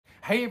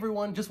Hey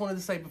everyone, just wanted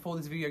to say before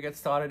this video gets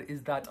started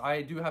is that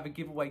I do have a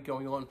giveaway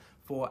going on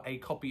for a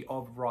copy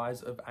of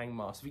Rise of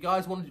Angmar. So if you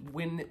guys want to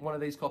win one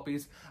of these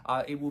copies,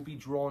 it will be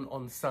drawn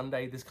on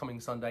Sunday, this coming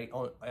Sunday,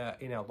 on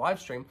in our live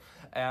stream.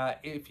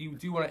 If you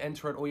do want to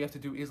enter it, all you have to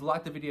do is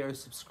like the video,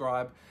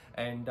 subscribe,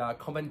 and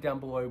comment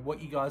down below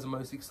what you guys are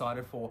most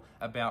excited for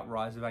about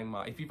Rise of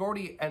Angmar. If you've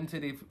already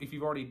entered, if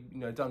you've already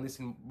done this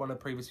in one of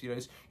the previous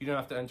videos, you don't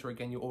have to enter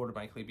again. You'll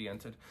automatically be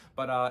entered.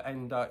 But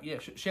yeah,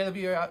 share the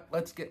video out.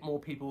 Let's get more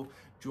people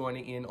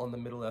joining in on the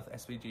Middle Earth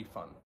SBG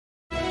fun.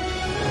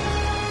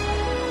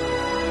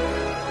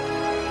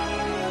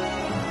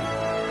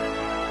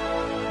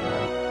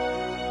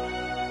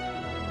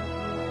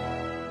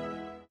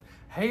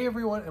 Hey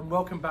everyone, and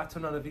welcome back to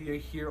another video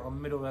here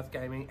on Middle Earth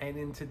Gaming. And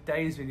in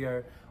today's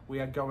video, we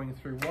are going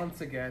through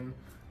once again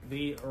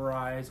the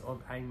Rise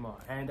of Angmar.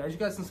 And as you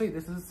guys can see,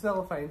 this is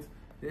cellophane.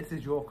 This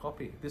is your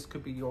copy. This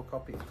could be your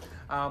copy.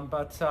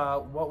 But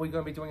what we're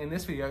going to be doing in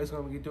this video is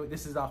going to be doing.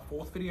 This is our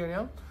fourth video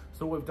now.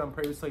 So what we've done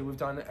previously, we've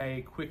done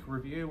a quick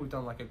review. We've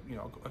done like a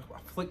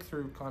flick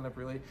through kind of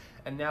really,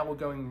 and now we're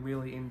going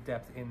really in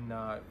depth in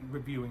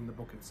reviewing the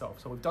book itself.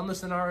 So we've done the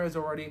scenarios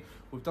already.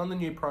 We've done the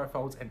new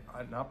profiles and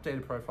an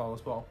updated profile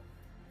as well.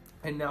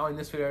 And now in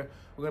this video,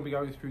 we're going to be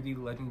going through the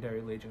Legendary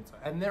Legions.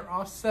 And there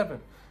are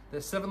 7.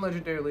 There's 7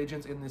 Legendary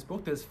Legions in this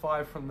book. There's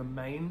 5 from the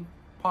main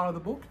part of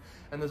the book,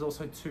 and there's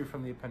also 2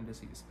 from the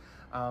appendices.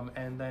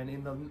 And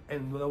then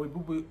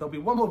there'll be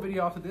one more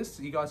video after this,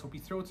 so you guys will be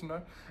thrilled to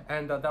know,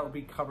 and that will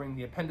be covering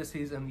the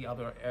appendices and the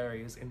other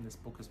areas in this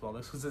book as well,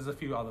 because there's a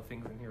few other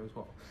things in here as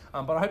well.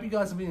 But I hope you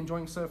guys have been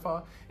enjoying so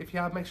far. If you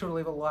have, make sure to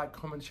leave a like,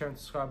 comment, share, and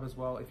subscribe as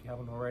well if you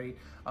haven't already.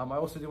 I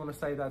also do want to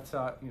say that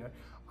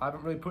I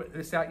haven't really put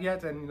this out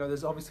yet, and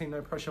there's obviously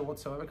no pressure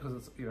whatsoever, because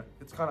it's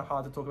it's kind of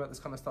hard to talk about this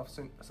kind of stuff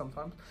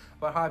sometimes.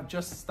 But I've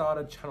just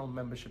started channel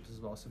memberships as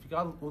well. So if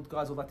you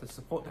guys would like to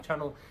support the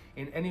channel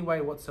in any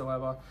way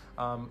whatsoever,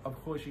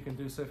 of course you can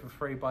do so for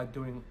free by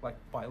doing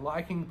by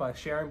liking, by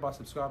sharing, by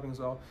subscribing as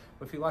well.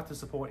 But if you'd like to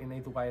support in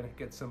either way and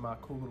get some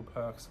cool little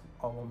perks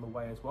along the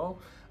way as well,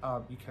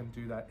 you can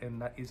do that,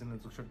 and that is in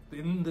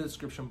the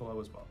description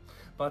below as well.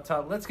 But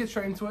let's get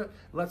straight into it.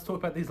 Let's talk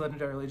about these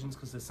Legendary Legions,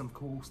 because there's some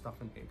cool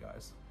stuff in here,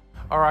 guys.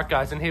 Alright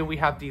guys, and here we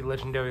have the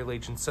Legendary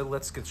Legions, so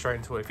let's get straight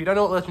into it. If you don't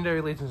know what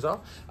Legendary Legions are,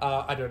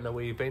 I don't know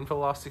where you've been for the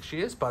last 6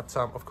 years, but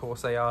of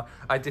course they are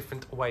a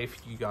different way for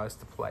you guys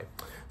to play.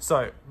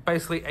 So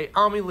basically an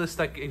army list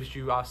that gives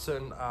you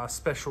certain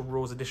special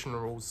rules, additional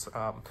rules,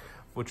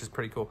 which is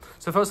pretty cool.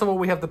 So first of all,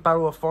 we have the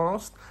Battle of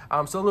Fornost.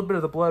 So a little bit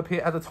of the blurb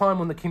here. At the time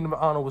when the Kingdom of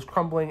Arnor was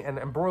crumbling and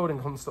embroiled in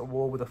constant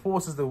war with the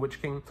forces of the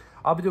Witch King,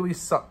 Albadui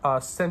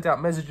sent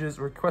out messages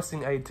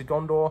requesting aid to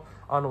Gondor,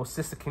 Arnor's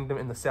sister kingdom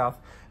in the south.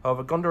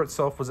 However, Gondor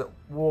itself was at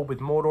war with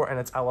Mordor and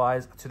its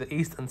allies to the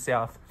east and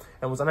south,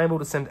 and was unable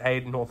to send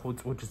aid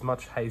northwards with as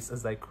much haste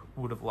as they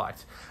would have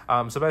liked.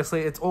 So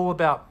basically, it's all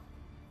about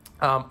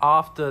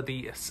after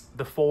the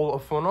fall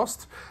of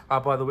Fornost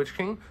by the Witch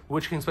King. The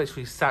Witch King's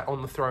basically sat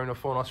on the throne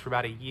of Fornost for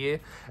about a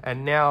year,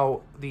 and now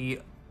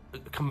the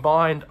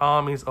combined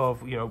armies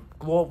of we've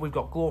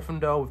got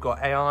Glorfindel, we've got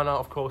Eärendil,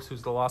 of course,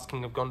 who's the last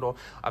king of Gondor.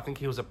 I think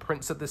he was a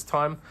prince at this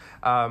time,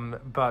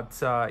 but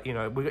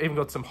we've even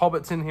got some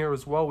hobbits in here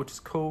as well, which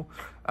is cool.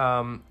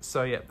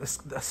 So yeah, the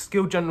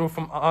skilled general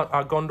from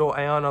Gondor,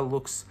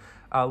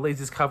 Eärendil, leads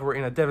his cavalry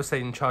in a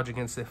devastating charge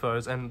against their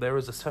foes, and there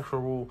is a special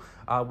rule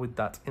with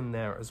that in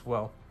there as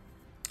well.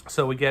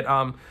 So we get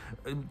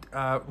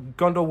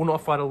Gondor will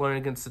not fight alone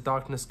against the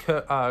darkness.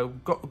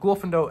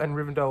 Glorfindel and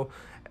Rivendell,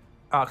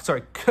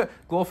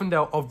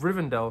 Glorfindel of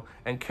Rivendell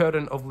and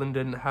Círdan of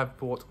Lindon have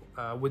brought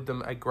with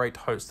them a great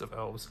host of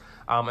elves,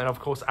 and of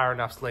course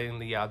Arnaf's leading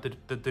the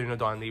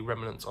Dunedain, the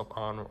remnants of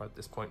Arnor at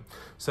this point.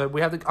 So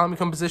we have the army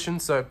composition.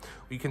 So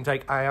we can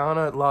take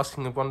Eärendil, last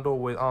king of Gondor,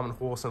 with armed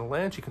horse and a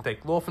lance. You can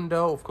take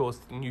Glorfindel, of course,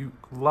 the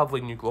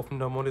lovely new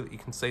Glorfindel model that you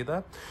can see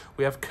there.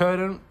 We have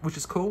Círdan, which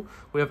is cool.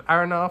 We have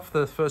Arnaf,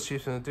 the first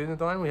chieftain of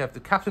Dunedain. We have the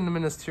captain of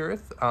Minas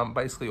Tirith,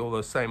 basically all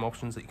those same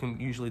options that you can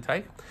usually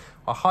take.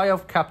 A high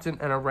elf captain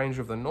and a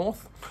ranger of the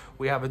north.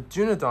 We have a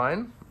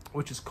Dunedain,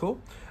 which is cool.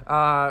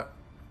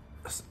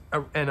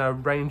 And a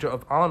ranger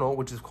of Arnor,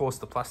 which is of course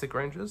the plastic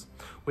rangers.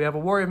 We have a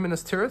warrior of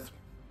Minas Tirith,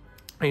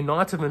 a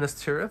knight of Minas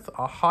Tirith,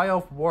 a high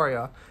elf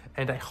warrior,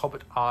 and a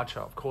hobbit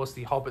archer. Of course,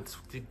 the hobbits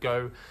did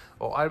go,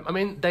 I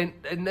mean, they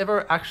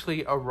never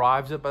actually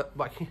arrived, but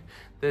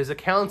there's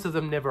accounts of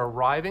them never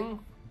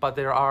arriving, but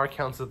there are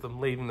accounts of them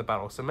leaving the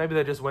battle. So maybe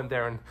they just went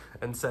there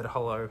and said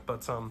hello,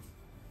 but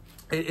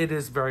it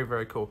is very,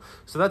 very cool.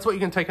 So that's what you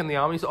can take in the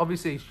army. So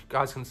obviously, you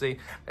guys can see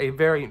a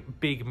very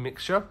big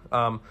mixture.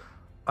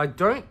 I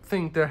don't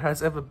think there has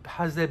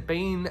there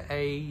been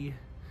a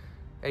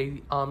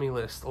army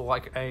list or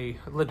like a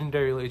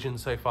Legendary Legion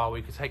so far where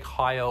you could take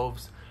high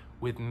elves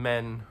with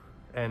men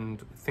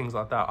and things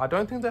like that. I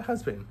don't think there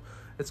has been.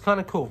 It's kind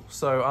of cool.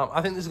 So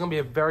I think this is going to be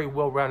a very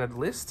well-rounded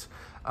list.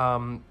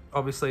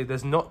 Obviously,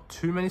 there's not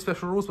too many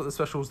special rules, but the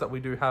special rules that we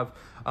do have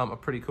are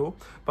pretty cool.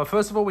 But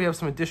first of all, we have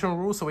some additional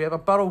rules. So we have a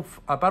Battle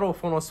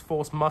of Fornos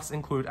force must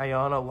include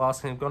Ayanna,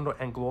 Last King of Gondor,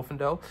 and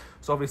Glorfindel.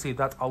 So obviously,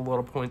 that's a lot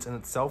of points in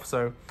itself.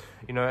 So,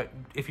 you know,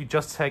 if you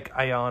just take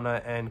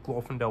Ayanna and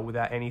Glorfindel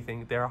without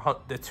anything, they're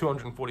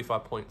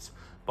 245 points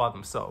by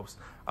themselves.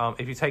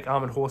 If you take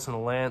Armored Horse and a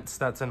Lance,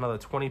 that's another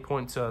 20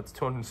 points, so it's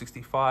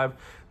 265.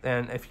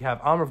 And if you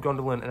have Armor of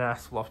Gondolin and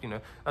Askloft, you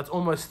know, that's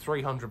almost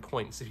 300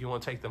 points if you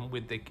want to take them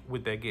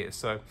with their gear.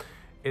 So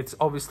it's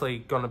obviously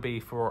going to be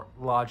for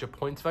larger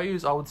points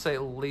values. I would say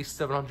at least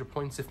 700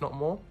 points, if not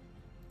more.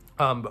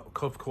 But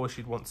of course,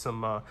 you'd want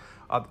some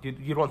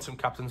you'd want some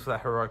captains for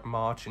that heroic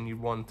march, and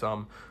you'd want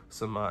some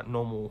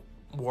normal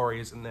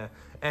warriors in there.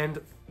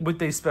 And with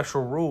these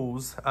special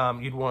rules,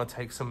 you'd want to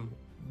take some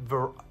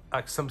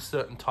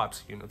certain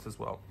types of units as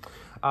well.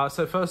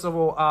 So first of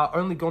all,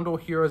 only Gondor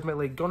heroes may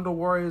lead Gondor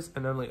warriors,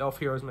 and only Elf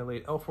heroes may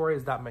lead Elf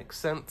warriors. That makes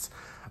sense.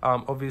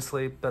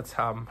 Obviously, that's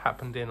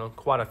happened in on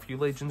quite a few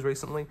legions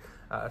recently,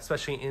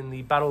 especially in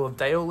the Battle of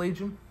Dale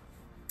Legion.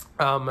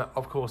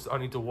 Of course,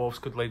 only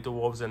dwarves could lead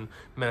dwarves, and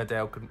Men of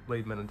Dale could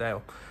lead Men of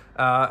Dale.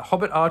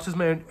 Hobbit archers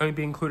may only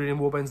be included in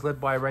warbands led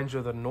by a Ranger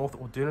of the North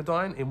or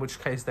Dunedain, in which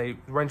case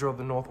Ranger of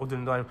the North or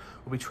Dunedain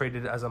will be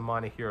treated as a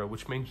minor hero,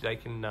 which means they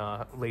can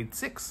lead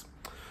 6.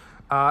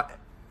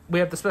 We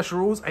have the special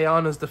rules.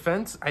 Ayanna's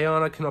defense.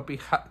 Ayanna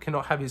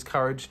cannot have his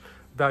courage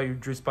value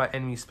reduced by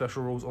enemy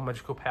special rules or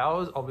magical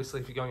powers.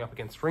 Obviously, if you're going up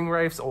against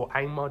Ringwraiths or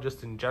Angmar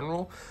just in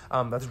general,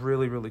 that's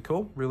really, really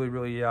cool. Really,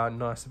 really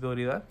nice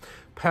ability there.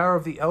 Power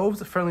of the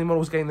Elves. Friendly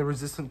models gain the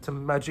resistance to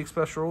magic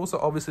special rules. So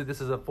obviously,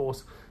 this is a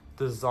force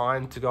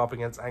designed to go up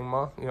against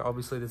Angmar. You know,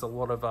 obviously, there's a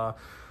lot of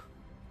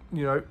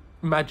you know,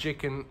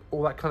 magic and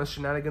all that kind of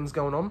shenanigans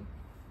going on.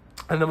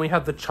 And then we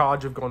have the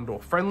Charge of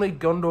Gondor. Friendly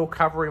Gondor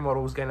cavalry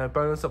models gain a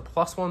bonus of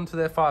 +1 to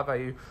their 5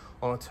 AU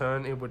on a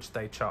turn in which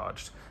they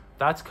charged.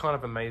 That's kind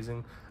of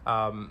amazing.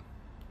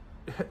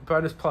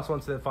 Bonus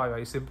 +1 to their 5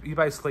 AU. So you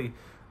basically,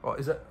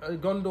 is it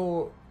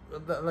Gondor?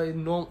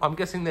 I'm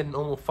guessing they're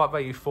normal 5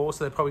 AU 4,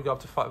 so they probably go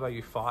up to 5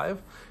 AU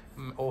 5,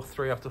 or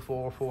 3 up to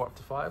 4, or 4 up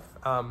to 5.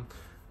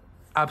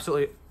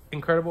 Absolutely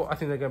incredible. I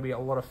think they're going to be a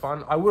lot of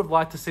fun. I would have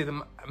liked to see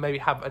them maybe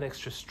have an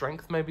extra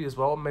strength, maybe as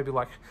well. Maybe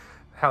like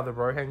how the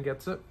Rohan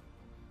gets it.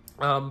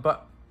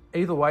 But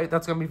either way,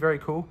 that's going to be very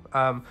cool.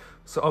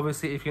 So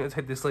obviously, if you're going to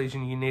take this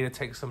legion, you need to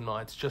take some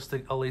knights just to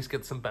at least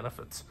get some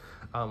benefits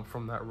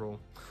from that rule.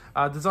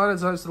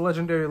 Designed as the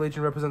Legendary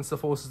Legion represents the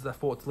forces that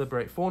fought to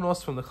liberate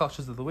Fornos from the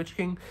clutches of the Witch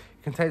King.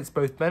 It contains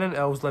both men and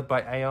elves led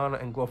by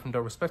Ayanna and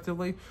Glorfindel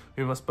respectively,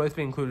 who must both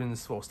be included in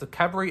this force. The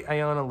cavalry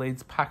Ayanna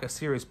leads pack a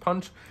serious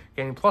punch,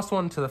 gaining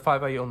 +1 to the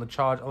 5 AU on the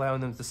charge,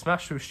 allowing them to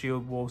smash through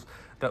shield walls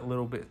that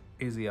little bit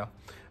easier.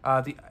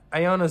 The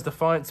Ayanna's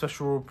Defiant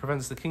special rule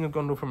prevents the King of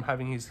Gondor from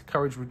having his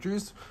courage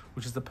reduced,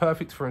 which is the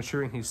perfect for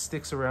ensuring he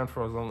sticks around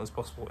for as long as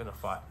possible in a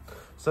fight.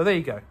 So there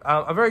you go.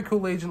 A very cool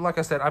legion. Like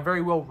I said, a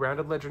very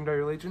well-rounded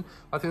Legendary Legion.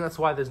 I think that's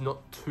why there's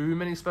not too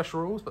many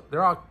special rules, but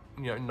there are,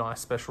 you know, nice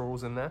special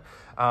rules in there.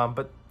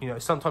 But you know,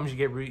 sometimes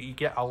you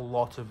get a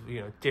lot of, you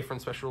know,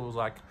 different special rules,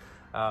 like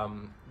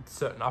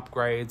certain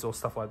upgrades or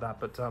stuff like that.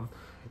 But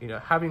you know,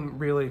 having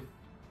really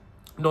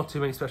not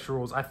too many special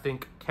rules, I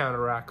think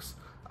counteracts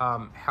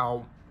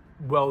how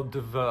well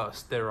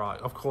diverse there are.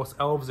 Of course,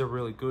 elves are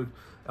really good.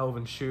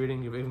 Elven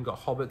shooting. You've even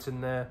got hobbits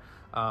in there,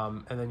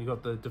 and then you've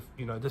got the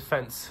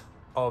defense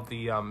of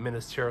the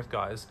Minas Tirith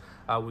guys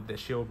with their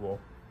shield wall.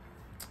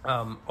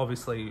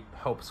 Obviously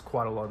helps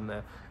quite a lot in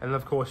there. And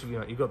of course, you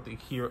know, you've got the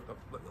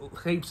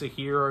heaps of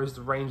heroes,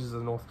 the Rangers of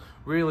the North.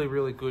 Really,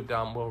 really good,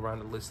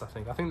 well-rounded list. I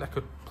think that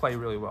could play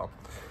really well.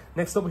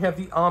 Next up, we have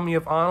the Army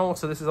of Arnor.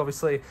 So this is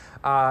obviously,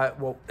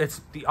 well,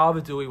 it's the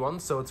Arvedui one.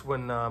 So it's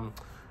when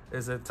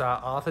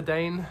Arthur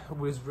Dane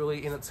was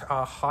really in its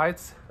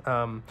height,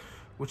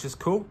 which is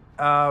cool.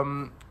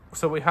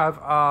 So we have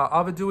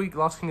Arvedui,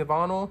 Last King of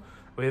Arnor,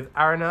 with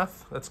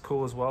Aranath, that's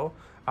cool as well.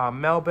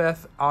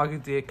 Malbeth,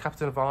 Argadir,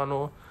 Captain of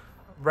Arnor,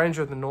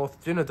 Ranger of the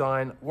North,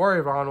 Dunedain, Warrior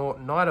of Arnor,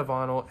 Knight of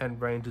Arnor,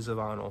 and Rangers of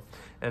Arnor.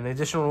 And the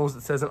additional rules,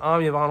 it says an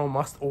Army of Arnor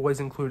must always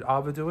include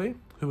Arvedui,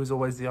 who is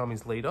always the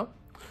army's leader.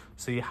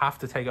 So you have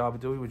to take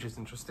Arvedui, which is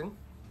interesting.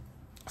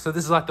 So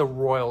this is like the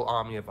Royal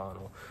Army of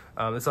Arnor.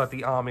 It's like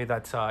the army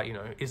that, you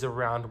know, is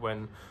around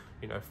when,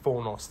 you know,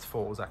 Fornost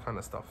falls, that kind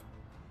of stuff.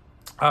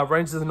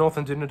 Rangers of the North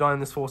and Dunedain in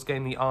this force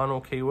gain the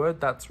Arnor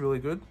keyword. That's really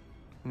good.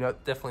 You know,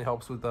 it definitely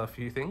helps with a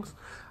few things.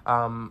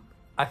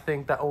 I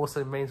think that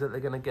also means that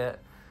they're going to get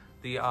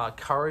the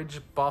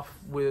courage buff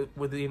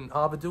within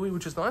Arvedui,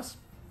 which is nice.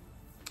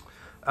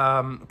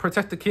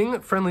 Protect the King.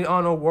 Friendly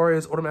Arnor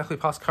warriors automatically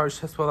pass courage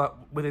tests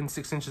within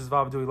 6 inches of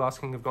Arvedui, Last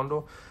King of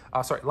Gondor.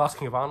 Last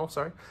King of Arnor,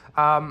 sorry.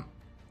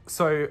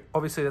 So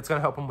obviously that's going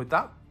to help them with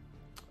that.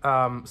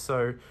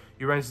 So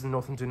your Rangers in the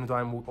North and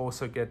Dunedain will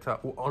also get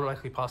will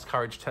automatically pass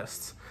courage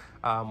tests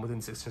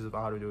within 6 inches of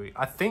Arvedui.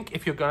 I think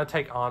if you're going to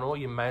take Arnor,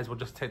 you may as well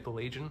just take the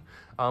Legion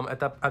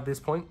at this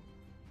point,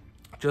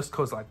 just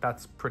because like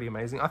that's pretty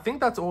amazing. I think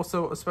that's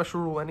also a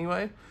special rule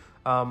anyway,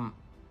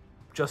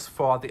 just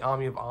for the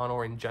army of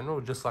Arnor in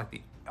general, just like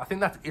the, I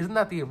think that, isn't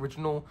that the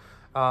original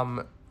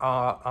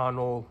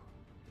Arnor?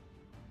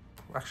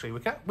 Actually,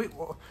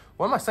 what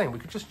am I saying? We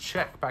could just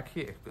check back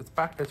here. It's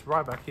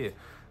right back here.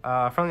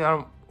 Friendly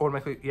arm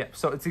automatically, yeah.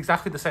 So it's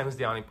exactly the same as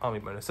the army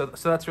bonus. So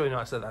that's really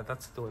nice that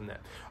that's still in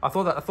there. I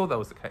thought that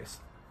was the case.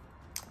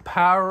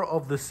 Power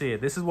of the Seer.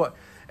 This is what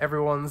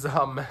everyone's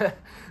going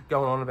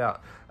on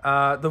about.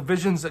 The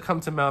visions that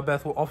come to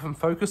Malbeth will often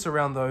focus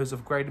around those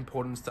of great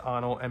importance to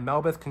Arnor, and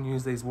Malbeth can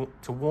use these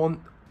to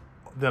warn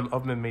them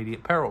of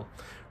immediate peril.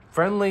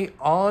 Friendly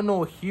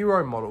Arnor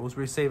hero models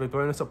receive a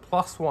bonus of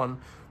 +1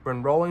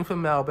 when rolling for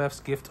Malbeth's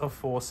Gift of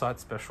Foresight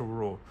special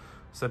rule.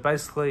 So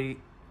basically,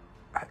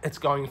 it's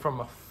going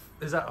from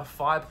is that a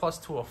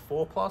 5+ to a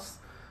 4+?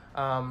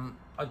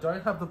 I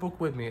don't have the book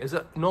with me. Is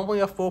it normally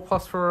a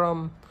 4+ for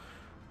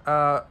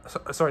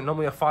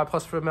normally a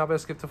 5+ for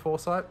Malbeth's Gift of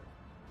Foresight?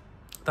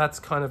 That's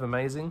kind of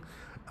amazing.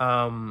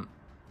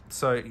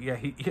 So yeah,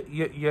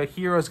 your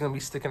hero is going to be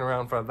sticking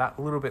around for that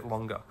little bit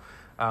longer,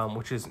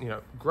 which is, you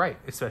know, great,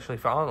 especially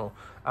for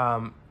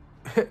Arnor,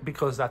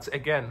 because that's,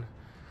 again,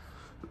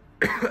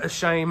 a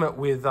shame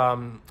with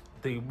one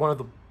of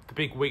the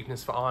big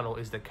weakness for Arnor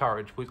is their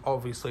courage, which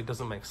obviously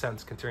doesn't make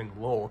sense considering the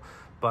lore,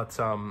 but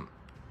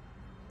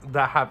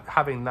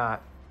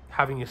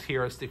having your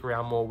hero stick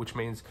around more, which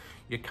means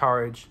your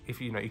courage,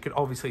 if you could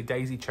obviously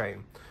daisy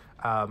chain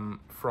from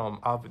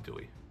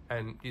Arvidui,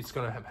 and it's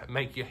going to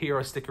make your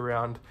hero stick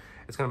around.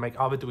 It's going to make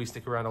Arvidui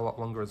stick around a lot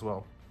longer as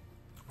well,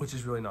 which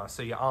is really nice.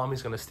 So your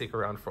army's going to stick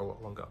around for a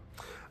lot longer.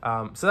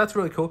 So that's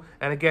really cool.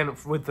 And again,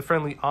 with the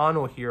friendly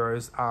Arnor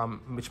heroes,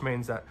 which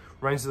means that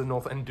Rangers of the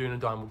North and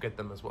Dunedain will get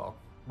them as well,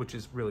 which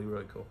is really,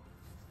 really cool.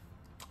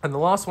 And the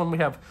last one, we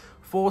have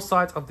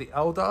Foresight of the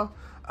Elder,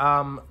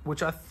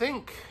 which I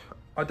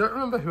don't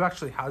remember who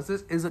actually has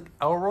this. Is it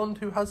Elrond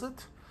who has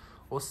it,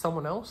 or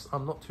someone else?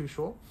 I'm not too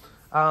sure.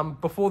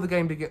 Before the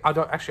game begins, I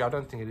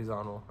don't think it is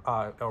Arnor,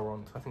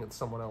 Elrond. I think it's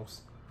someone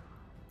else.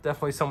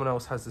 Definitely someone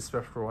else has this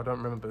special rule. I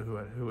don't remember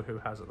who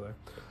has it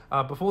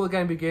though. Before the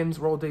game begins,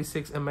 roll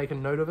d6 and make a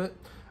note of it.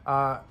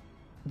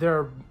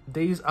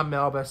 These are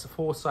Malbeth's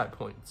Foresight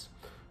points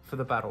for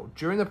the battle.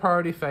 During the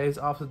priority phase,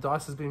 after the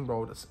dice has been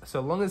rolled, so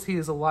long as he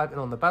is alive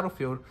and on the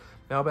battlefield,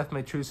 Malbeth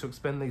may choose to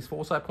expend these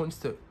Foresight points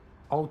to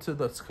alter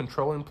the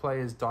controlling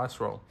player's dice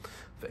roll.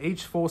 For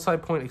each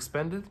Foresight point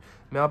expended,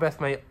 Malbeth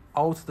may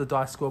alter the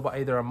dice score by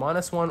either a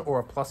 -1 or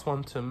a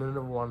 +1 to a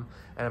minimum of 1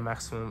 and a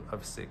maximum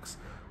of 6.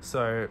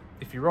 So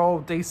if you roll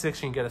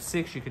d6 and you get a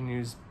 6, you can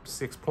use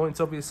 6 points,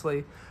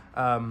 obviously.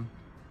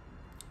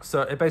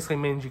 So it basically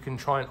means you can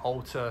try and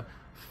alter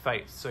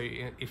fate. So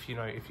if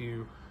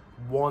you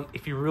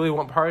really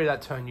want priority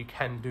that turn, you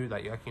can do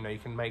that. You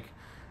can make,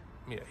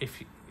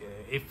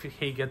 if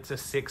he gets a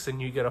 6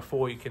 and you get a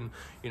 4, you can,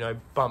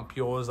 bump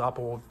yours up,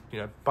 or,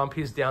 bump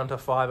his down to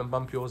 5 and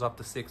bump yours up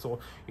to 6. Or,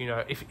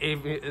 if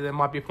there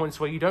might be points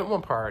where you don't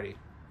want priority,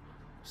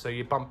 so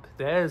you bump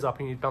theirs up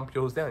and you bump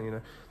yours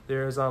down.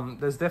 There's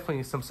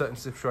definitely some certain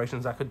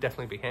situations that could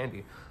definitely be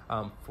handy,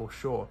 for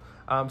sure.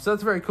 So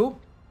that's very cool.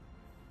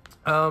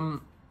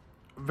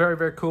 Very,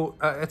 very cool.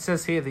 It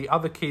says here the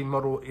other key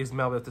model is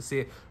Malbeth the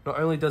Seer. Not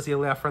only does he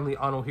allow friendly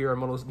Arnor hero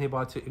models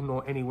nearby to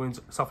ignore any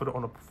wounds suffered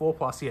on a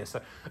 4+. Yeah,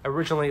 so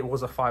originally it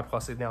was a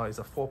 5+, it now is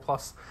a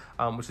 4+,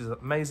 which is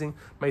amazing,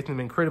 making them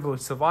incredibly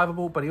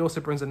survivable. But he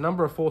also brings a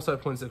number of Foresight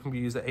points that can be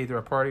used at either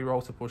a priority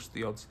roll to push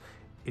the odds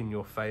in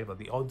your favor.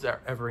 The odds are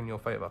ever in your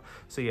favor.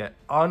 So yeah,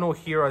 Arnor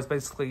hero is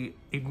basically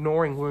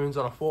ignoring wounds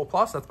on a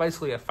 4+. That's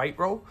basically a fate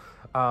roll.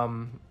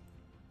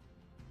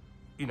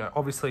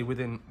 Obviously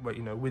within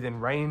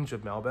range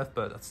of Malbeth,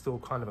 but that's still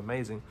kind of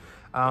amazing.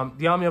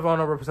 The Army of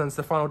Arnor represents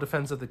the final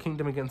defense of the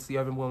kingdom against the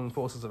overwhelming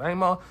forces of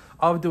Angmar.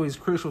 Arvidui is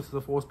crucial to the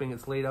force, being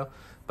its leader,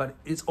 but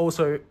it's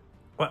also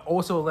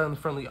allowing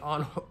friendly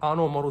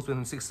Arnor models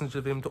within 6 inches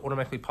of him to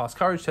automatically pass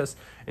courage tests,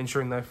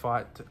 ensuring they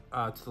fight to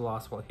the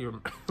last while he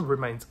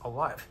remains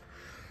alive.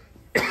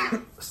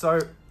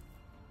 So,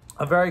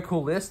 a very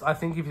cool list. I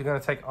think if you're going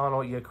to take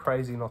Arnor, you're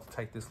crazy not to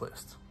take this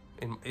list,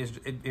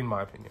 in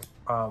my opinion.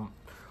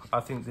 I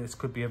think this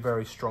could be a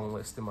very strong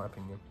list, in my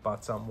opinion,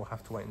 but we'll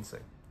have to wait and see.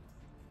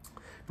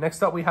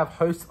 Next up, we have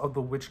Host of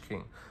the Witch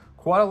King.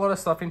 Quite a lot of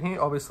stuff in here.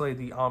 Obviously,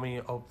 the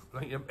army of...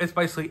 it's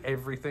basically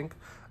everything.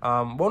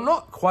 Well,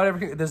 not quite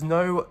everything. There's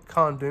no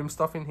Khan Doom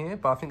stuff in here,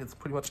 but I think it's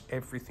pretty much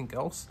everything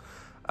else,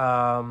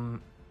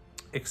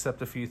 except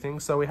a few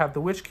things. So we have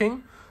the Witch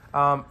King.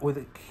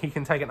 He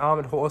can take an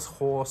armored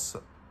horse,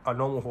 a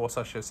normal horse,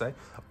 I should say,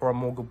 or a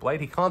Morgul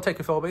blade. He can't take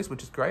a fell beast,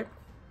 which is great.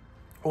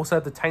 Also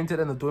have the Tainted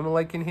and the Dwemer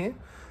Lake in here.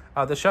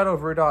 The Shadow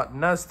of Rudar,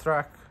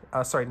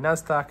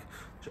 Nazthak,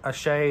 a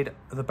Shade,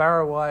 the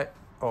Barrow-wight,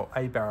 or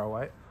a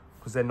Barrow-wight,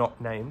 because they're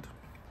not named.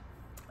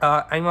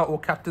 Angmar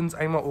Orc Captains,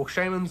 Angmar Orc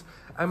Shamans,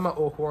 Angmar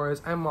Orc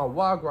Warriors, Angmar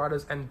Warg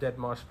Riders, and Dead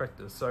Marsh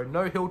Spectres. So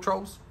no Hill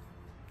Trolls,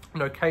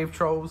 no Cave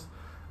Trolls.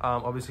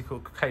 Obviously,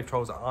 Cave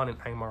Trolls aren't in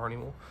Angmar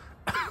anymore.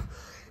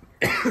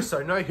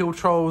 So no Hill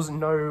Trolls,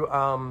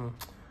 no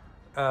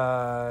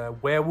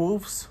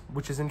werewolves,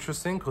 which is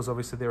interesting, because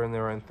obviously they're in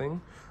their own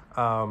thing.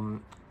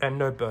 And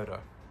no Birdo.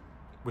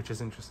 which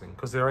is interesting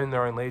because they're in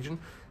their own legion.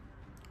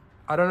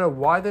 I don't know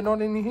why they're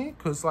not in here,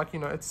 because like, you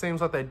know, it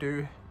seems like they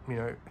do, you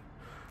know,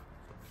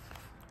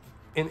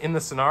 in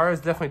the scenarios,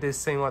 definitely does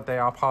seem like they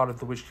are part of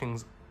the Witch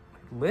King's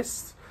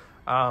list.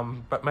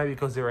 But maybe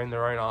because they're in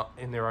their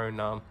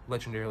own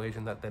legendary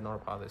legion that they're not a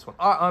part of this one.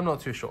 I'm not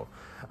too sure.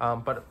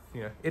 But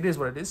you know, it is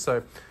what it is.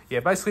 So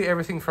yeah, basically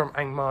everything from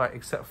Angmar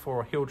except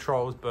for hill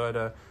trolls,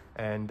 Birder,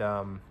 and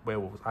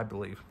werewolves, I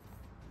believe.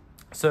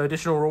 So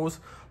additional rules: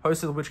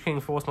 host of the Witch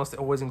King force must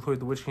always include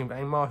the Witch King of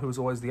Angmar, who is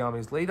always the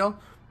army's leader.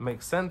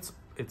 Makes sense.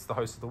 It's the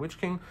host of the Witch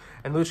King,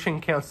 and the Witch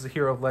King counts as a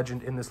hero of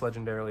legend in this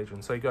legendary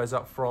legion. So he goes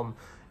up from,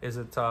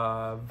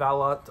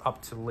 Valor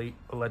up to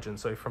legend.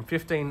 So from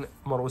 15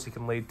 models he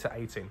can lead to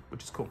 18,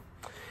 which is cool.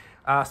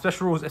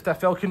 Special rules: if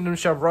that fell kingdom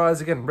shall rise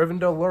again,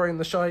 Rivendell, Lorien,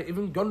 the Shire,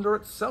 even Gondor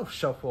itself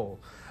shall fall.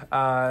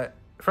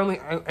 Friendly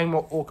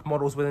Angmar Orc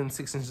models within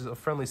 6 inches of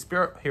friendly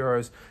spirit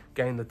heroes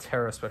gain the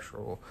Terror special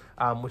rule,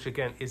 which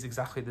again is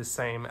exactly the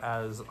same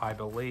as, I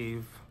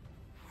believe,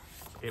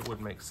 it would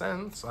make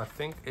sense. I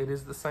think it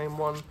is the same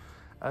one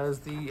as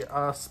the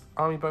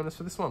army bonus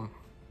for this one.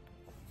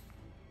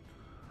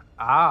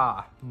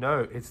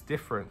 No, it's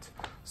different.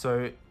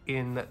 So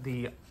in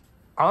the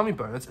army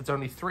bonus, it's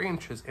only 3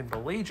 inches. In the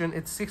Legion,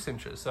 it's 6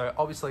 inches. So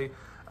obviously,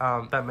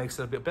 that makes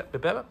it a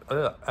bit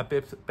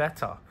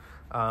better.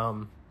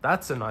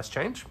 That's a nice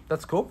change.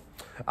 That's cool.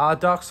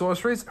 Dark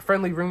Sorceries.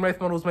 Friendly Ring Wraith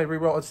models may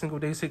reroll a single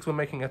D6 when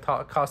making a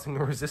casting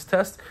or resist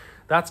test.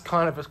 That's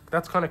kind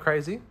of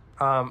crazy.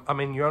 I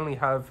mean, you only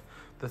have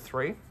the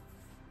 3.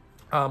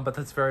 But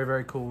that's very,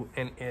 very cool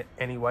in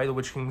anyway. The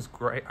Witch King's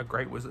a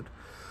great wizard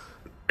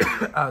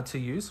to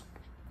use.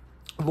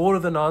 Lord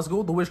of the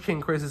Nazgul. The Witch King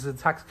increases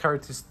its attack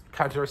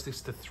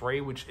characteristics to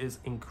 3, which is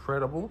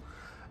incredible.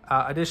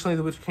 Additionally,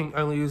 the Witch King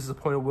only uses a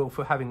point of will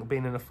for having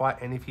been in a fight,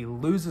 and if he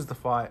loses the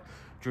fight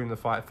during the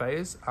fight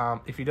phase,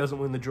 if he doesn't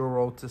win the duel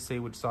roll to see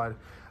which side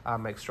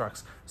makes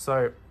strikes.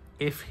 So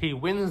if he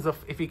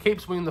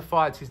keeps winning the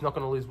fights, he's not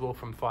going to lose will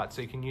from fights.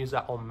 So you can use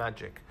that on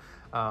magic.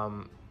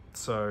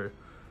 So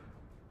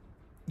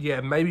yeah,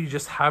 maybe you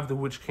just have the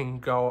Witch King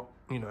go,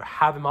 you know,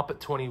 have him up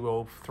at 20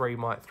 will, 3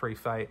 might, 3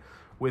 fate,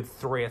 with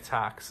 3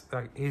 attacks.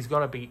 Like, he's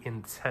going to be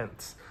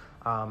intense.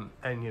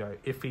 And, you know,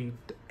 if he...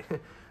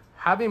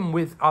 have him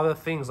with other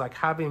things, like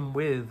have him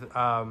with,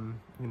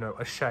 you know,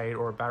 a Shade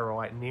or a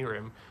Barrowite near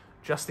him,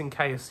 just in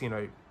case, you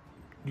know,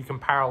 you can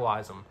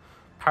paralyze them.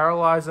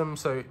 Paralyze them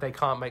so they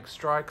can't make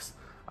strikes,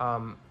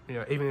 you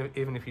know,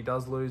 even if he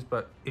does lose.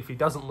 But if he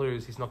doesn't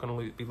lose, he's not going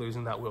to be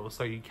losing that will.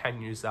 So you can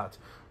use that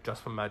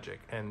just for magic.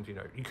 And, you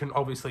know, you can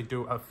obviously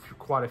do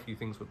quite a few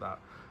things with that.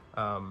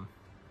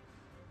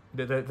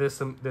 There's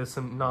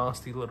some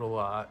nasty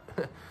little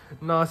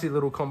nasty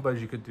little combos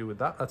you could do with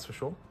that, that's for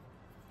sure.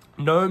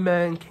 No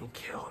man can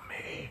kill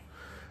me.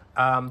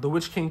 The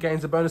Witch King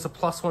gains a bonus of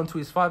 +1 to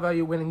his fight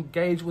value when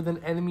engaged with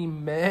an enemy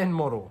man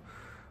model.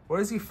 What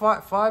does he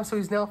fight 5? So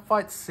he's now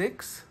fight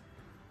 6?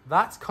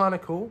 That's kind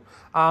of cool.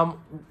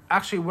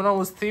 Actually, when I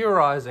was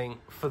theorizing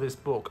for this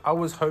book, I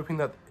was hoping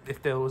that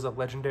if there was a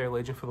legendary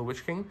legion for the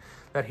Witch King,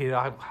 that he'd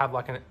have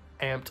like an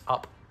amped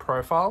up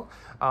profile.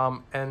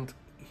 And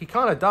he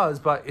kind of does,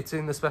 but it's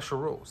in the special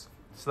rules.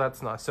 So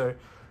that's nice. So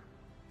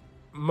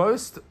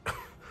most...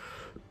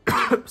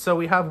 so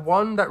we have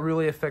one that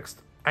really affects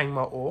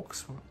Angmar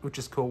Orcs, which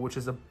is cool, which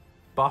is a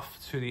buff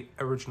to the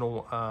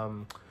original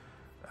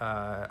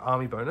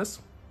army bonus.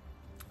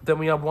 Then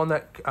we have one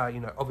that,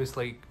 you know,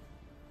 obviously,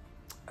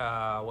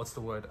 what's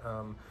the word?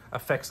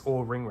 Affects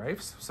all ring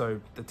wraiths, so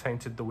the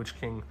Tainted, the Witch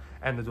King,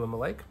 and the Dwemer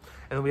Lake.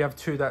 And then we have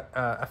 2 that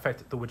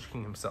affect the Witch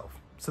King himself.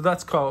 So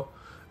that's cool.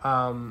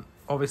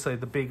 Obviously,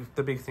 the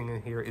big thing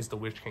in here is the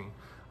Witch King.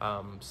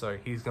 So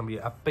he's going to be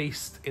a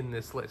beast in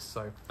this list.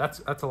 So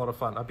that's a lot of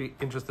fun. I'd be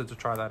interested to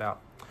try that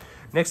out.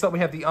 Next up, we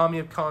have the Army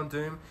of Khand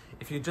Dûm.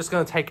 If you're just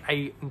going to take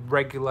a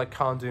regular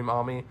Khand Dûm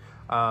army,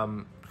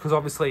 because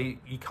obviously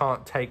you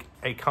can't take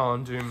a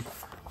Khand Dûm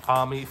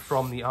army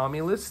from the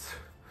army list,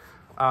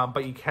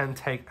 but you can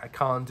take a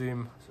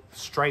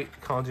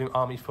straight Khand Dûm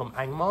army from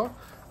Angmar,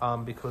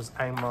 because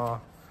Angmar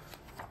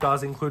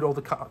does include all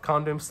the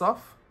Khand Dûm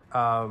stuff.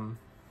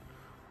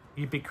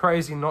 You'd be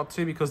crazy not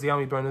to, because the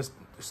army bonus...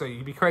 So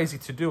you'd be crazy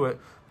to do it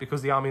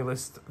because the army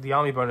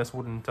bonus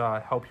wouldn't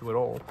help you at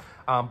all.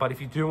 But if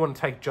you do want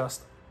to take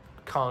just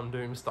Khand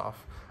Dûm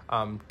stuff,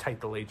 take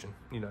the Legion,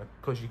 you know,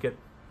 because you get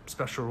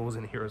special rules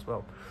in here as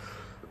well.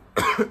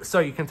 So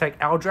you can take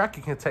Aldrak,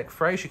 you can take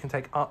Freysh, you can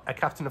take a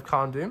captain of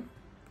Khand Dûm.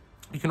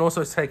 You can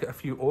also take a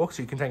few orcs.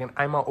 You can take an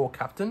Angmar Orc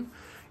captain.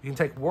 You can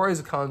take warriors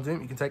of Khand Dûm.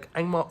 You can take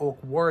Angmar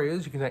Orc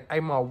warriors. You can take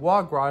Angmar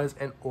Warg Riders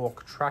and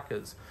Orc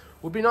trackers.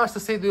 Would be nice to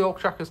see the Orc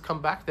trackers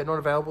come back. They're not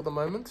available at the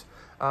moment.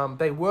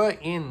 They were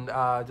in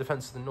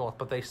Defense of the North,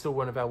 but they still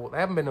weren't available. They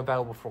haven't been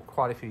available for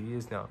quite a few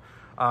years now.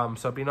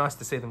 So it'd be nice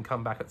to see them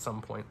come back at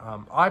some point.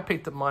 I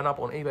picked mine up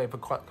on eBay for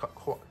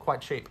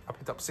quite cheap. I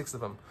picked up 6 of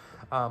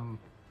them.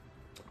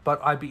 But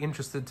I'd be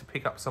interested to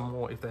pick up some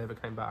more if they ever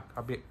came back.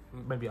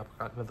 Maybe up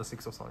another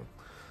 6 or something.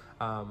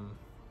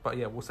 But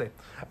yeah, we'll see.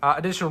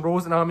 Additional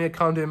rules: an army of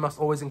Khand Dûm must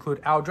always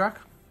include Aldrak.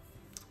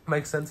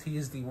 Makes sense. He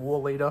is the war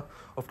leader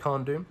of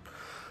Khana Dûm.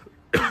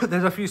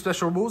 There's a few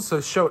special rules.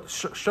 So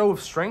show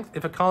of strength.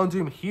 If a Khana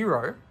Dûm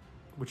hero,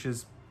 which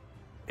is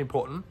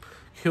important,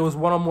 kills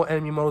one or more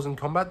enemy models in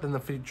combat, then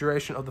for the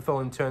duration of the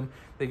following turn,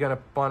 they're going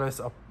to bonus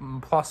a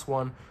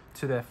 +1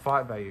 to their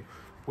fight value,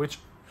 which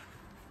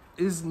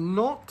is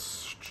not...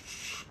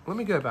 Let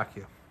me go back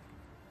here.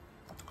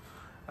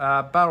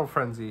 Battle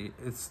Frenzy.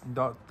 It's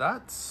not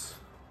that.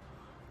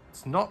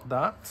 It's not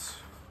that.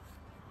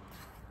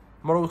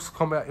 Models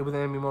combat with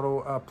an enemy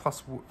model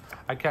plus...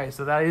 Okay,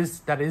 so that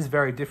is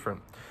very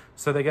different.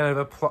 So they're going to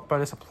have a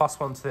bonus of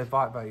 +1 to their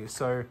fight value.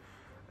 So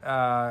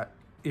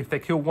if they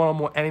kill one or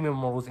more enemy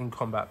models in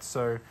combat.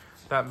 So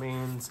that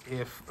means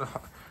if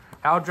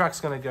Aldrak's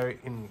going to go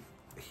in,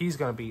 he's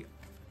going to be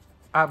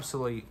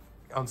absolutely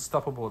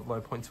unstoppable at low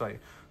points value.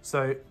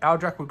 So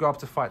Aldrak would go up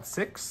to fight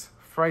 6,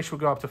 Freysh will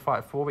go up to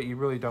fight 4, but you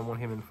really don't want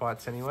him in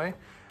fights anyway.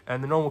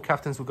 And the normal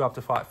captains will go up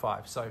to fight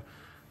 5. So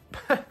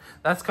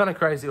that's kind of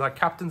crazy. Like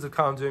captains of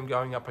Khana Dûm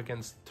going up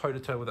against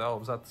toe-to-toe with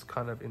elves, that's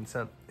kind of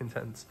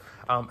intense.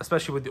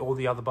 Especially with all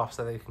the other buffs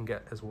that they can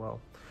get as well.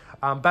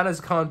 Banners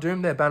of Khana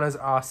Dûm, their banners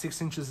are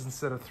 6 inches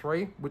instead of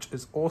 3, which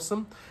is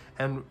awesome.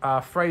 And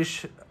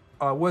Freysh,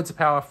 words of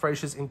power,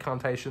 Freysh's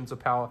incantations of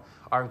power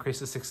are increased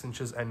to 6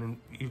 inches, and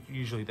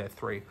usually they're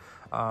 3.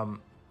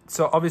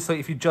 So obviously,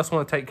 if you just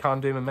want to take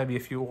Khana Dûm and maybe a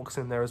few orcs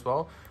in there as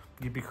well,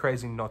 you'd be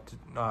crazy not to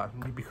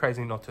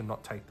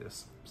not take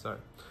this. So,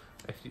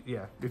 if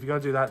you're gonna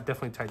do that,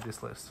 definitely take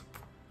this list.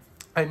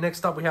 And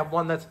next up, we have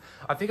one that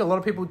I think a lot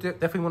of people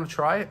definitely want to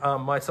try,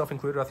 myself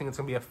included. I think it's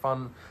going to be a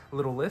fun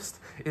little list,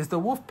 is the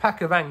Wolf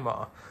Pack of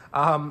Angmar.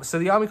 So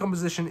the army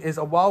composition is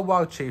a Wild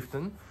Warg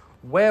Chieftain,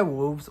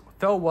 Werewolves,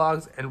 Fell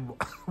Wargs, and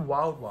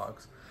Wild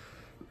Wargs.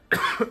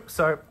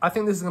 So I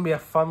think this is going to be a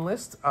fun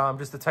list,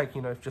 just to take,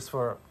 just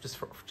for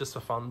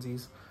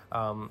funsies.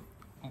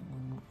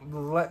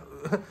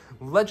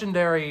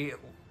 Legendary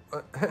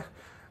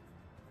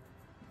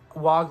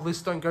Warg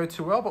lists don't go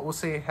too well, but we'll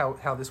see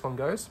how this one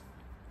goes.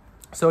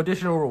 So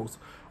additional rules.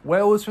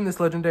 Werewolves from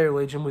this legendary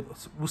legion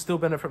will still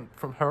benefit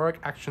from heroic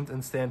actions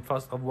and stand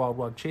fast of Wild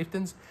Warg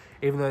chieftains,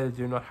 even though they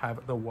do not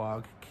have the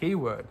Warg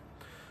keyword.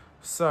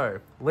 So,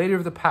 leader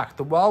of the pack.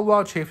 The Wild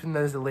Warg chieftain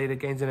that is the leader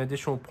gains an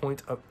additional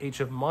point of each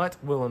of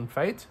might, will, and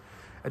fate.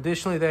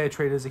 Additionally, they are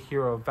treated as a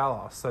hero of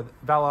valor. So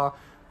valor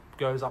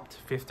goes up to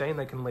 15.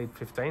 They can lead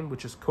 15,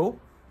 which is cool.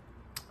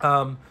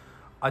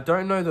 I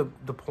don't know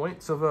the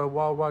points of a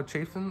Wild Warg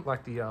chieftain,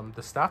 like the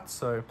stats.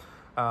 So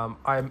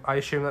I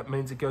assume that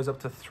means it goes up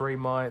to 3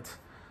 might,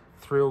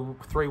 3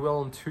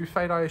 will, and 2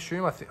 fate. I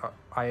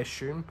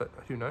assume, but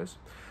who knows?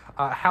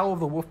 Howl of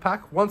the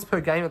Wolfpack. Once per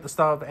game at the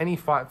start of any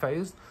fight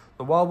phase,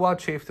 the Wild Warg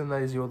chieftain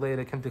that is your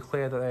leader can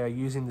declare that they are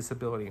using this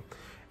ability.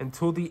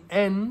 Until the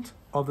end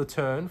of the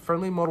turn,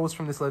 friendly models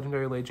from this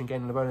legendary legion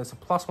gain a bonus of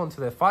 +1 to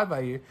their fight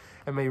value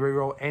and may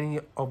reroll any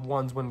of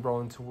ones when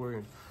rolling to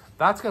wound.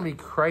 That's going to be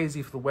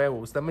crazy for the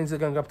werewolves. That means they're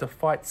going to go up to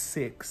fight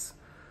 6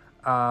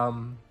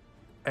 and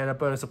a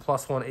bonus of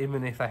 +1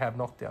 even if they have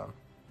knockdown.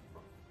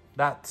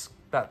 That's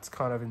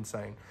kind of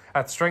insane.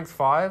 At strength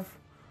 5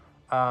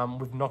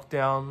 with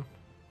knockdown,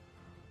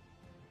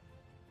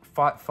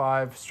 fight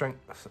 5,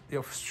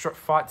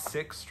 fight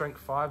 6, strength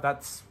 5,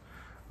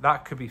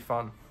 that could be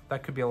fun.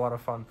 That could be a lot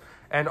of fun.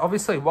 And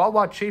obviously, Wild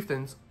Warg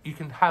chieftains, you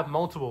can have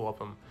multiple of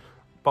them,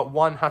 but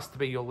one has to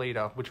be your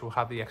leader, which will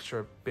have the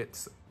extra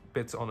bits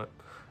on it.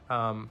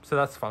 So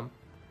that's fun.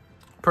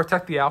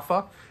 Protect the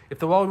Alpha. If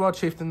the Wild Warg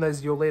chieftain that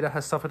is your leader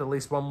has suffered at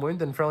least 1 wound,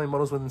 then friendly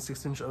models within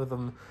 6 inches of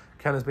them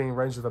count as being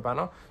ranged with a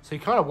banner. So you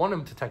kind of want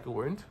him to take a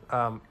wound,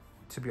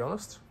 to be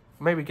honest.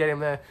 Maybe get him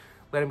there,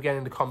 let him get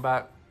into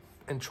combat,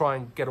 and try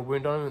and get a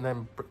wound on him, and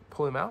then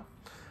pull him out.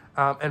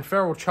 And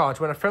Feral Charge.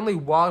 When a friendly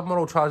Warg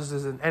model charges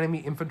as an enemy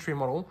infantry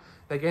model,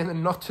 they gain a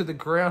knock to the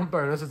ground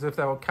bonus as if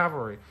they were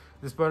cavalry.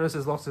 This bonus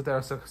is lost if they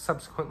are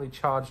subsequently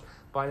charged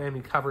by an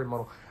enemy cavalry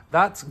model.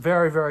 That's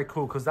very, very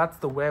cool, because that's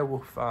the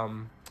werewolf.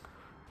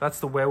 That's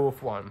the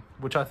werewolf one,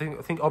 which I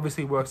think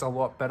obviously works a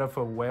lot better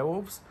for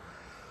werewolves.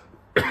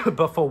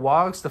 But for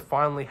wargs to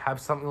finally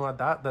have something like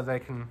that they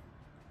can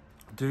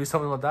do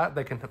something like that,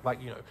 they can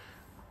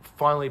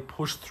finally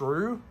push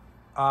through.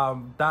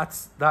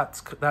 This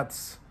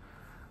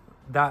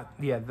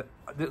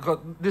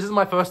is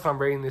my first time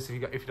reading this.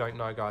 If you don't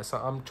know, guys, so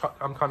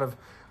I'm kind of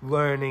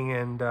learning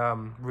and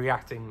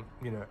reacting,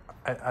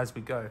 as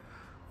we go.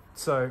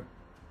 So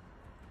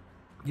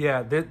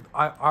yeah,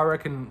 I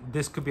reckon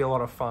this could be a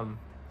lot of fun.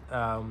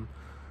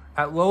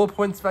 At lower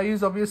points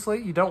values,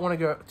 obviously, you don't want to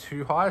go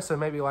too high, so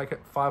maybe like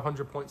at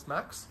 500 points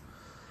max,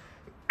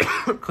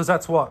 because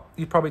that's what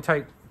you probably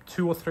take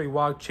 2 or 3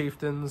 Warg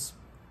chieftains,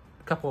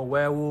 a couple of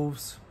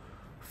werewolves,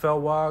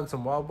 Fell Wargs,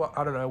 and Wild Wargs.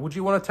 I don't know. Would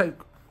you want to take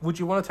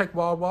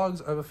Wild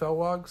Wargs over Fell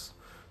Wargs?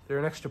 They're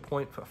an extra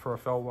point for a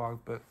Fell Warg,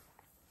 but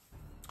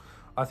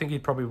I think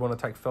you'd probably want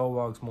to take Fell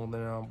Wargs more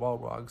than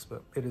Wild Wargs.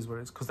 But it is what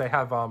it is, because they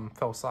have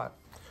Fell Sight.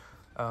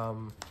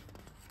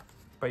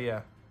 But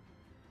yeah,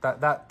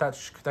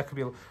 that could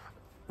be a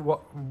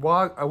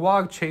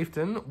Warg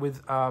chieftain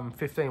with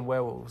 15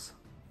 werewolves.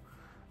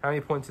 How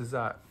many points is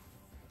that?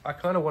 I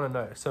kind of want to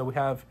know. So we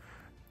have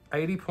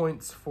 80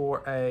 points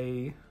for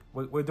a...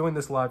 We're doing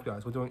this live,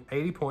 guys. We're doing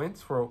 80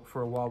 points for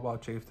a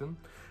Wild Chieftain.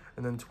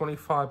 And then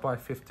 25 by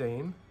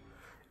 15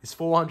 is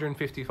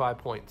 455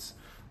 points.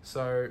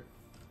 So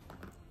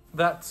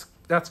that's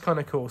kind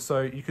of cool.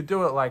 So you could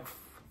do it like...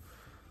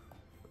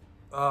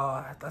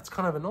 that's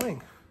kind of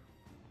annoying.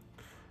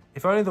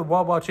 If only the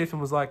Wild Chieftain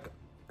was like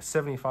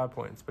 75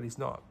 points, but he's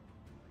not.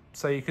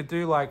 So you could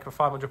do like a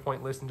 500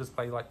 point list and just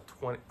play like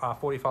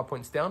 45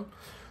 points down.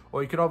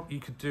 Or you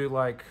could do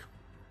like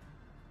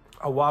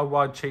a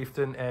Wild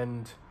Chieftain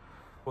and...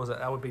 What was it?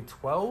 That would be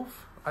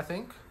 12, I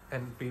think,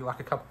 and be like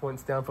a couple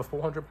points down for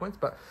 400 points.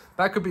 But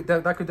that could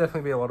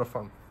definitely be a lot of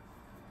fun.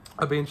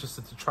 I'd be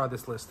interested to try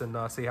this list and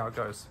see how it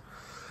goes.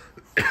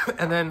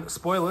 And then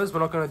spoilers,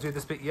 we're not going to do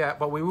this bit yet,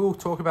 but we will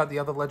talk about the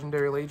other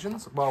legendary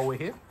legions while we're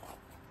here.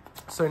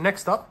 So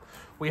next up,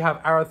 we have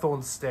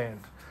Arathorn's Stand.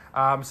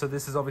 So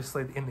this is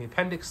obviously in the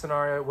appendix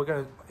scenario. We're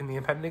going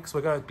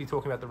to be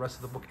talking about the rest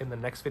of the book in the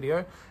next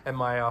video and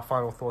my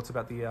final thoughts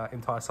about the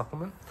entire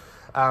supplement.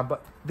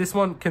 But this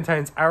one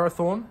contains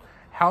Arathorn,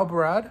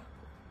 Halbarad,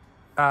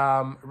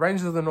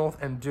 Rangers of the North,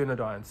 and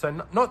Dunedain.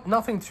 So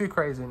nothing too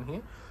crazy in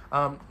here.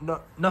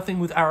 Nothing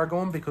with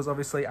Aragorn, because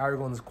obviously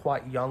Aragorn's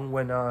quite young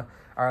when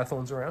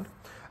Arathorn's around.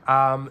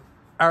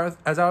 As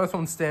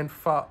Arathorn stand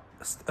for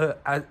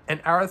an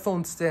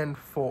Arathorn stand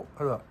for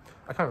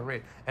I can't even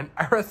read. An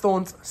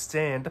Arathorn's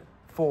stand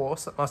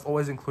force must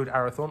always include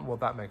Arathorn. Well,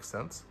 that makes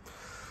sense.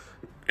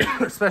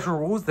 Special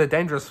rules: they're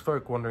dangerous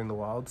folk wandering the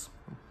wilds.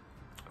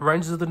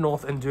 Rangers of the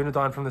North and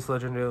Dunedain from this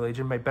legendary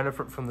legion may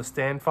benefit from the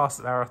standfast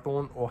of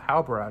Arathorn or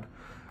Halbarad.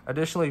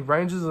 Additionally,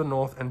 Rangers of the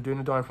North and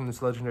Dunedain from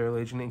this legendary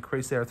legion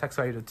increase their attack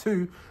value to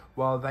 2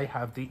 while they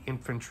have the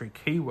infantry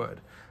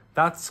keyword.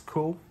 That's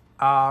cool.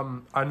 I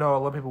know a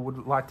lot of people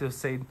would like to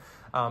see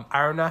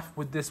Aranath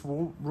with this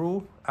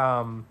rule.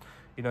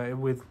 You know,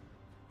 with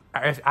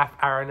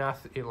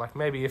Aranath, like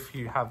maybe if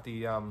you have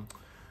the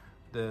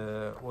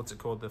what's it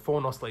called, the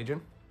Fornos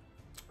Legion,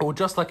 or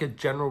just like a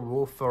general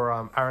rule for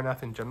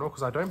Aranath in general,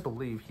 because I don't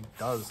believe he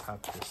does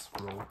have this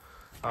rule.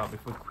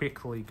 If we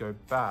quickly go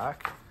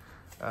back,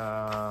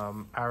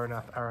 Aranath.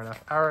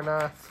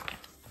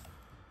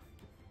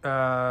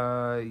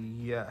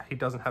 Yeah, he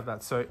doesn't have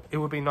that. So it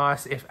would be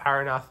nice if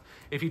Aranath,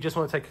 if you just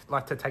want to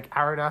take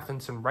Aranath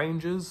and some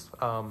Rangers,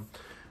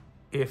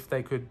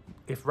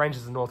 if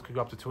Rangers of the North could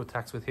go up to 2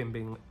 attacks with him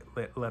being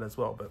led as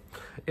well. But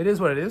it is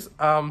what it is.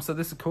 So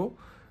this is cool.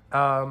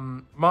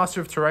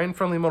 Master of Terrain,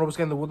 friendly models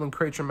gain the Woodland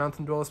Creature and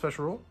Mountain Dweller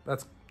special rule.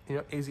 That's, you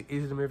know, easy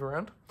to move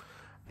around.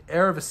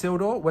 Heir of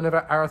Isildur,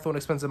 whenever Arathorn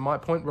expends a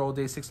might point, roll a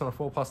d6 on a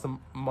 4 plus the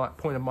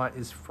point of might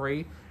is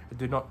free.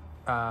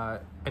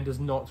 And does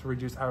not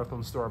reduce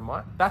Arathorn's store of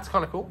might. That's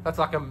kind of cool. That's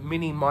like a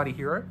mini mighty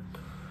hero.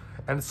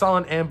 And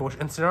Silent Ambush.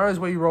 In scenarios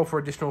where you roll for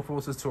additional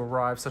forces to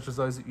arrive, such as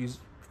those that use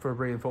for a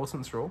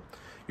reinforcements roll,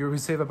 you will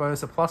receive a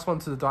bonus of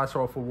 +1 to the dice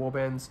roll for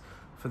warbands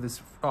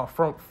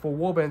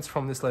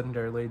from this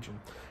legendary legion.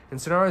 In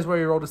scenarios where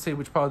you roll to see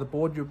which part of the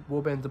board your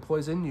warband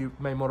deploys in, you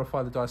may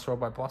modify the dice roll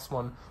by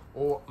 +1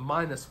 or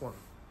 -1.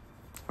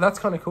 That's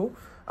kind of cool.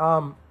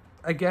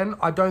 Again,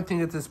 I don't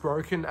think it's as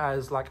broken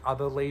as like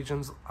other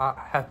legions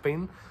have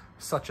been,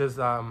 such as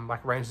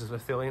like Rangers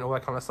of Athelion, all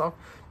that kind of stuff,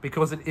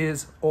 because it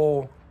is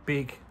all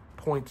big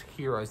point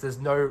heroes. There's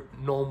no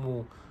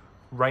normal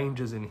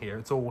Rangers in here.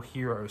 It's all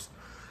heroes.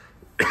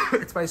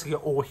 It's basically an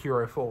all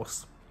hero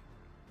force.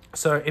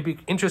 So it'd be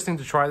interesting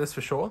to try this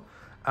for sure.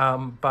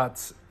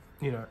 But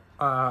you know,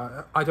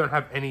 I don't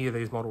have any of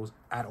these models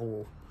at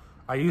all.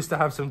 I used to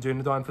have some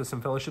Dunedain for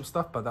some Fellowship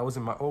stuff, but that was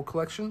in my old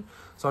collection.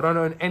 So I don't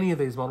own any of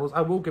these models.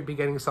 I will be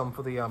getting some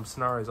for the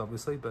scenarios,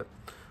 obviously, but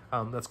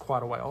that's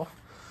quite a way off.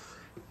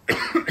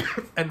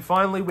 And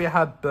finally, we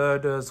have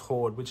Burdur's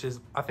Horde, which is,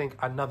 I think,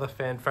 another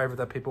fan favorite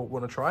that people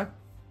want to try.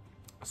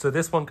 So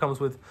this one comes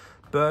with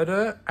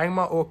Burdur,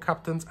 Angmar Orc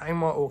Captains,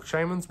 Angmar Orc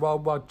Shamans,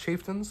 Wild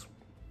Chieftains,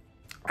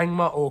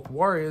 Angmar Orc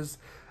Warriors,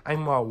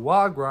 Angmar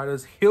Warg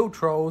Riders, Hill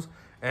Trolls,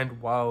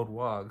 and Wild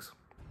Wargs.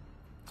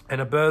 And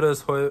a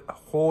Burdur's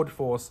Horde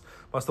force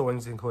must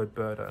always include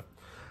Burdur.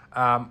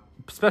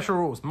 Special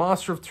rules: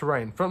 Master of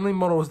Terrain. Friendly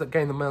models that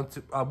gain the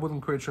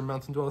Woodland Creature and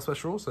Mountain Dweller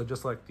special rules, so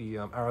just like the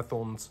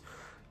Arathorn's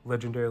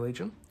Legendary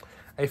Legion.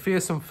 A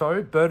fearsome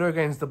foe. Burdur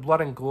gains the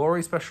Blood and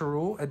Glory special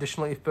rule.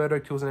 Additionally, if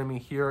Burdur kills an enemy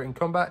hero in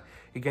combat,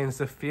 he gains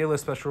the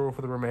Fearless special rule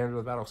for the remainder of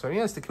the battle. So he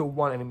has to kill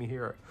one enemy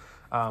hero.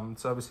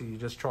 So obviously you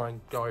just try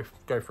and go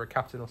for a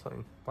captain or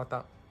something like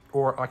that.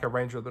 Or like a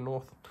Ranger of the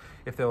North,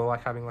 if they were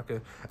like having like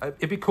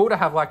it'd be cool to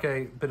have like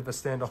a bit of a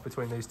standoff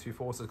between these two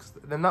forces, 'cause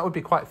then that would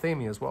be quite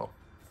themey as well.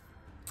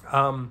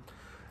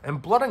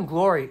 And Blood and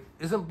Glory,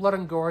 isn't Blood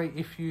and Glory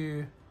if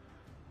you...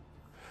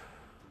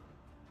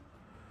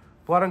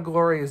 Blood and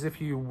Glory is if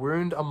you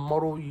wound a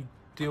model, you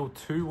deal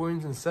 2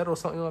 wounds instead or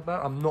something like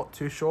that. I'm not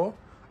too sure.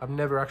 I've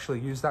never actually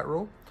used that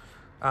rule.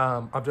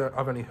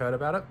 I've only heard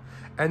about it.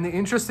 And the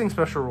interesting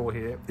special rule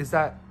here is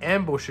that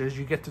ambushes,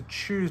 you get to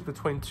choose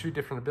between 2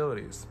 different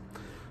abilities.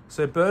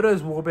 So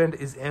Burdur's Warband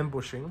is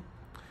ambushing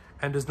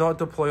and does not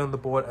deploy on the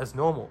board as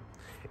normal.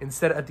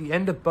 Instead, at the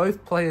end of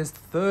both players'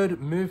 third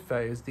move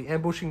phase, the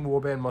ambushing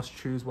warband must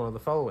choose one of the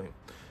following.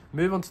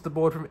 Move onto the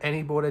board from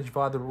any board edge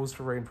via the rules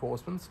for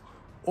reinforcements,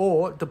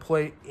 or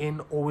deploy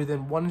in or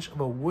within 1 inch of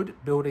a wood,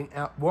 building,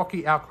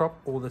 rocky outcrop,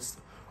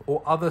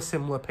 or other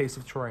similar piece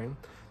of terrain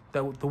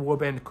that the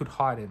warband could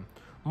hide in.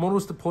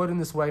 Models deployed in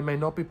this way may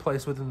not be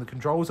placed within the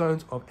control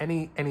zones of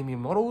any enemy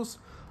models.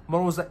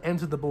 Models that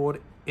enter the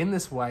board in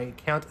this way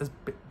count as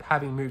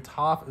having moved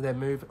half of their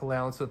move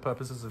allowance for the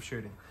purposes of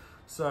shooting.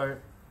 So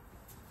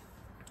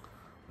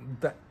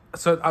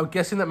I'm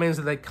guessing that means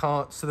that they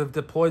can't. So they've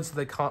deployed, so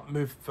they can't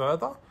move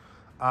further,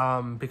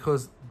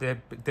 because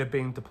they're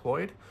being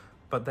deployed,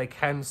 but they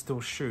can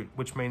still shoot,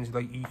 which means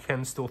like you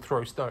can still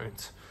throw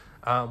stones,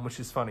 which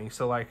is funny.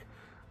 So like,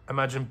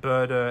 imagine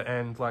Birder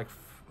and like,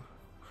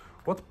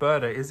 what's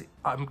Birder?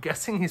 I'm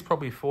guessing he's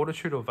probably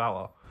Fortitude or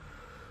Valor.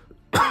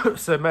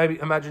 So maybe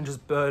imagine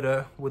just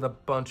Birder with a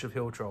bunch of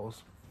hill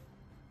trolls.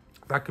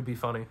 That could be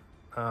funny.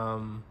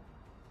 That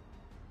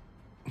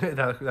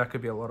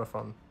could be a lot of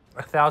fun.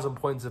 1,000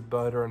 points of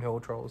Birder and hill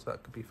trolls.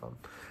 That could be fun.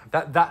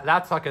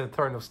 That's like a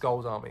Throne of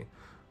Skulls army,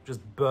 just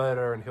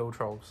Birder and hill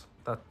trolls.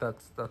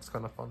 That's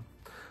kind of fun.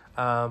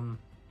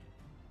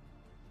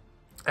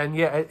 And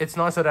yeah, it's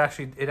nice that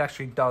it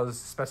actually does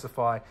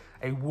specify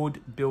a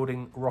wood,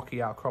 building,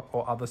 rocky outcrop,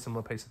 or other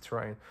similar piece of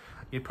terrain.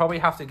 You'd probably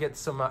have to get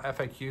some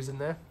FAQs in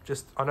there.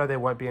 I know there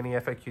won't be any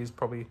FAQs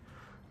probably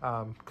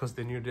because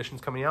the new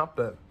edition's coming out,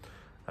 but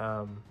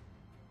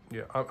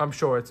yeah, I'm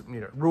sure it's,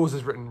 rules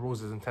is written,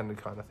 rules is intended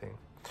kind of thing.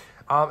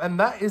 And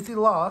that is the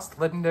last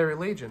Legendary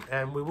Legion,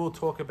 and we will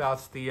talk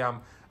about the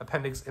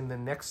appendix in the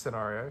next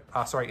scenario.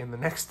 In the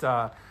next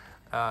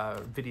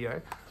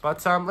video.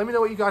 But let me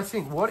know what you guys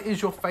think. What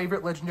is your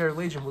favorite Legendary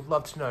Legion? Would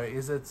love to know.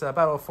 Is it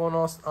Battle of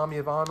Fornost, Army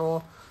of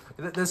Arnor?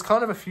 There's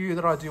kind of a few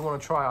that I do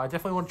want to try. I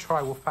definitely want to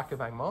try Wolfpack of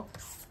Angmar.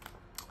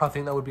 I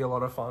think that would be a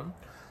lot of fun.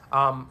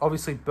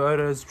 Obviously,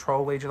 Birder's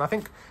Troll Legion. I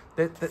think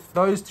that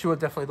those two are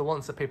definitely the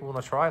ones that people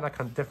want to try, and I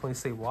can definitely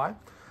see why.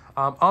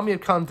 Army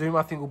of Khan-Dum,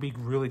 I think, will be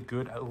really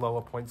good at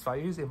lower points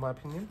values, in my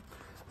opinion.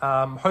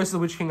 Host of the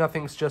Witch King, I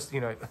think, is just,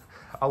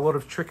 a lot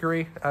of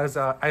trickery, as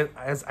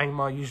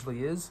Angmar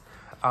usually is.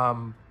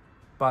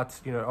 But,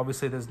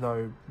 obviously there's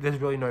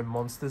really no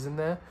monsters in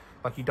there.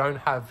 Like, you don't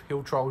have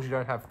hill trolls, you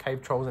don't have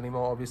cave trolls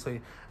anymore,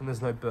 obviously, and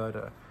there's no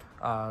Birder.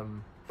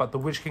 But the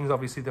Witch King is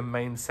obviously the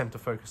main center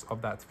focus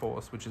of that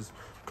force, which is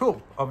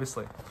cool,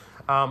 obviously.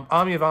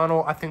 Army of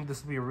Arnor, I think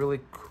this would be a really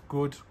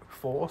good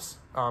force,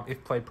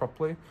 if played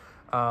properly.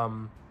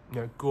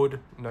 Good,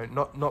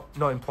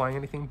 not implying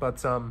anything, but,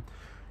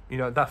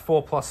 that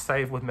 4+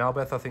 save with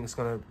Malbeth, I think is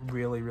going to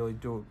really, really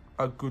do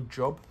a good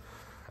job.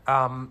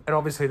 And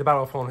obviously the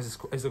Battle of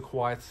Fornost is a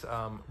quite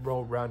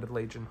well-rounded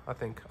legion. I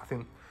think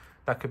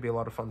that could be a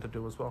lot of fun to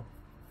do as well.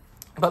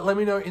 But let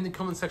me know in the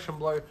comment section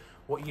below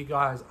what you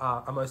guys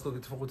are most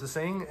looking forward to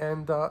seeing.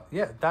 And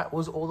yeah, that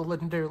was all the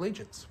Legendary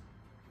Legions.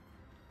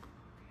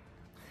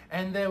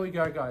 And there we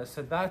go, guys.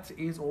 So that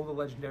is all the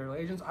Legendary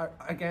Legions.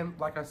 Again,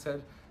 like I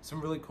said, some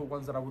really cool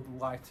ones that I would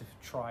like to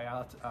try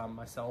out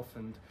myself.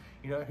 And,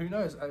 who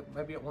knows,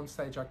 maybe at one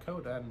stage I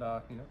could. And,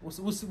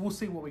 we'll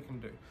see what we can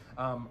do.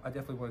 I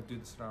definitely want to do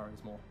the scenarios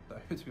more,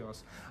 though, to be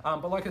honest.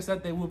 But like I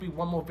said, there will be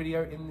one more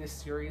video in this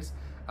series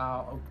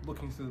of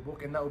looking through the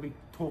book. And that will be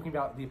talking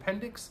about the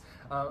appendix,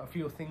 a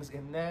few things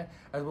in there,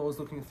 as well as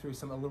looking through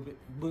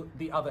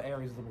the other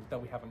areas of the book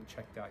that we haven't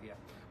checked out yet.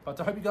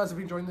 But I hope you guys have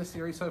been enjoying this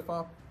series so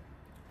far.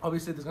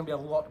 Obviously, there's going to be a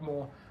lot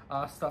more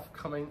stuff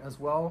coming as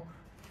well.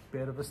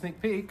 Bit of a sneak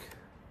peek.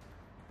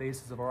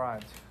 These have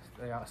arrived.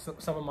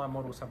 Some of my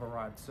models have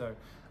arrived, so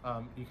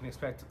you can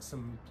expect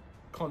some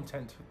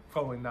content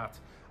following that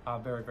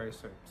very, very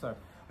soon. So,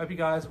 hope you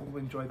guys will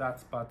enjoy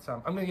that. But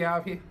I'm going to get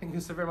out of here. Thank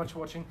you so very much for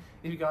watching.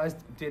 If you guys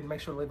did,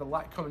 make sure to leave a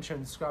like, comment, share,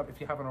 and subscribe if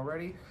you haven't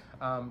already.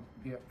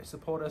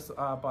 Support us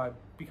by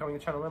becoming a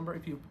channel member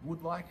if you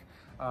would like.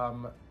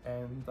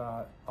 And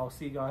I'll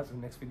see you guys in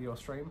the next video or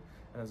stream.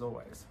 And as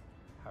always,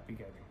 happy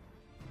gaming.